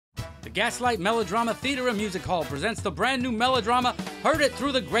The Gaslight Melodrama Theater and Music Hall presents the brand new melodrama, Heard It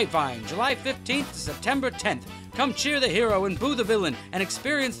Through the Grapevine, July 15th to September 10th. Come cheer the hero and boo the villain and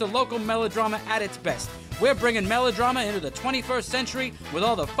experience the local melodrama at its best. We're bringing melodrama into the 21st century with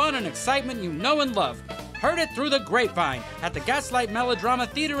all the fun and excitement you know and love. Heard It Through the Grapevine at the Gaslight Melodrama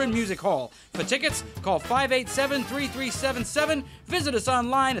Theater and Music Hall. For tickets, call 587-3377. Visit us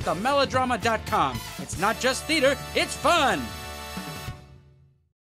online at themelodrama.com. It's not just theater, it's fun!